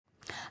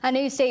A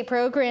new state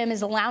program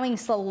is allowing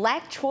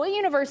select Troy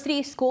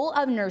University School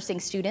of Nursing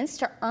students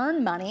to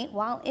earn money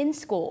while in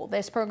school.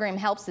 This program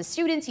helps the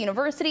students,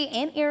 university,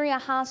 and area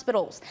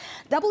hospitals.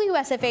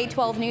 WSFA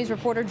 12 News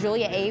reporter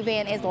Julia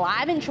Avan is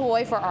live in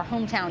Troy for our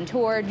hometown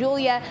tour.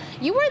 Julia,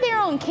 you were there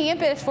on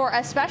campus for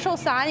a special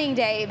signing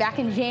day back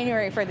in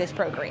January for this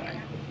program.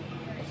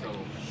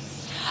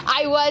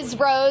 I was,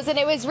 Rose, and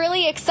it was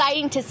really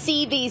exciting to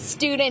see these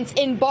students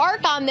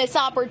embark on this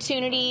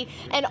opportunity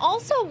and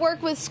also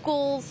work with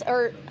schools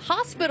or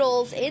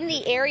hospitals in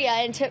the area.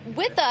 And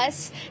with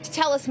us to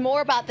tell us more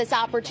about this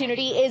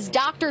opportunity is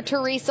Dr.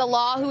 Teresa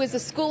Law, who is the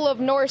School of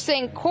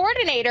Nursing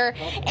coordinator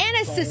and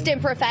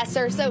assistant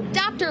professor. So,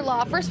 Dr.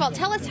 Law, first of all,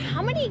 tell us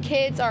how many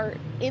kids are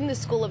in the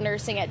School of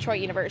Nursing at Troy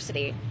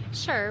University?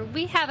 Sure.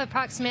 We have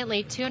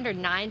approximately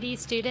 290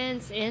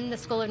 students in the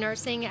School of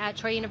Nursing at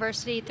Troy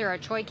University through our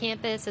Troy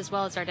campus as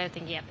well as our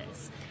Dothan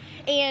campus.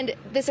 And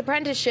this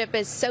apprenticeship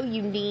is so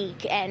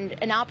unique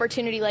and an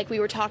opportunity like we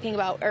were talking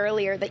about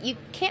earlier that you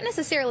can't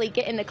necessarily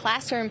get in the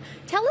classroom.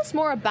 Tell us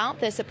more about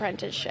this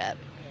apprenticeship.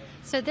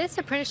 So this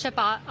apprenticeship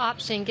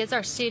option gives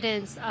our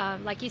students,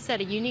 like you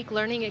said, a unique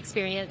learning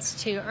experience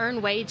to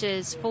earn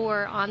wages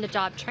for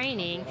on-the-job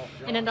training,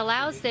 and it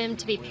allows them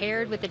to be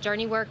paired with a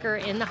journey worker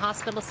in the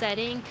hospital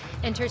setting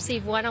and to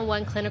receive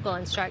one-on-one clinical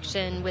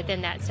instruction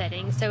within that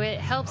setting. So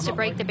it helps to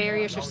break the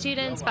barriers for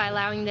students by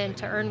allowing them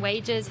to earn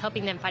wages,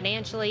 helping them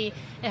financially.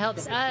 It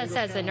helps us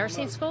as a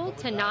nursing school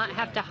to not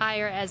have to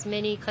hire as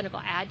many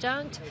clinical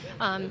adjunct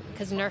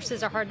because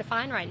nurses are hard to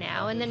find right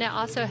now. And then it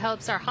also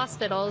helps our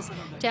hospitals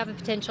to have a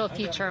potential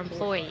future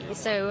employees.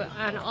 So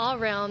on all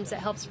realms, it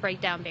helps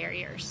break down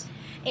barriers.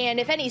 And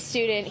if any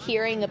student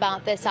hearing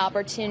about this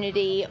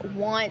opportunity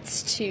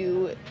wants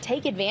to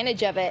take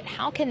advantage of it,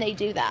 how can they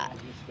do that?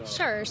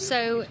 Sure.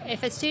 So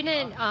if a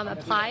student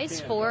applies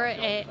for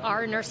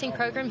our nursing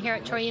program here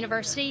at Troy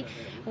University,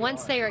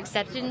 once they are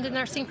accepted into the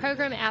nursing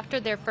program after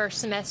their first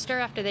semester,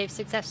 after they've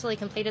successfully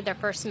completed their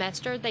first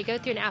semester, they go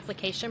through an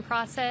application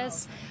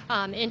process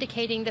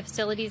indicating the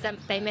facilities that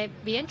they may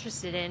be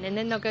interested in. And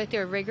then they'll go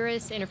through a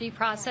rigorous interview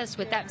process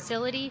with that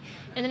facility.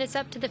 And then it's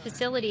up to the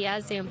facility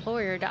as the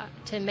employer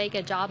to make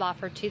a job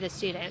offer to the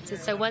students. And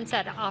so once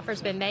that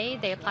offer's been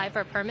made, they apply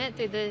for a permit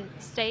through the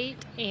state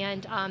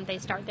and they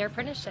start their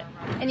apprenticeship.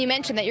 And you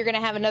mentioned that you're going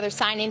to have another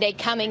signing day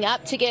coming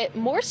up to get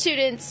more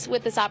students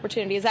with this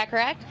opportunity. Is that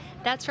correct?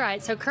 That's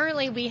right. So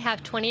currently we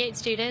have 28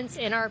 students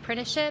in our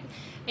apprenticeship,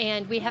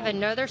 and we have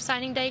another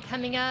signing day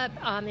coming up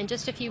in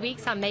just a few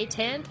weeks on May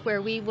 10th,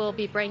 where we will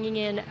be bringing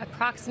in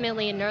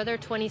approximately another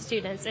 20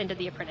 students into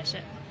the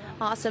apprenticeship.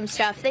 Awesome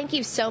stuff. Thank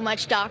you so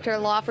much, Dr.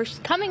 Law, for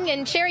coming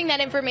and sharing that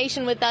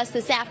information with us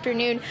this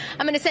afternoon.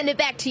 I'm going to send it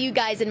back to you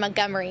guys in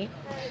Montgomery.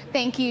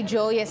 Thank you,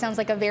 Julia. Sounds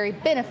like a very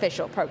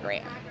beneficial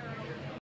program.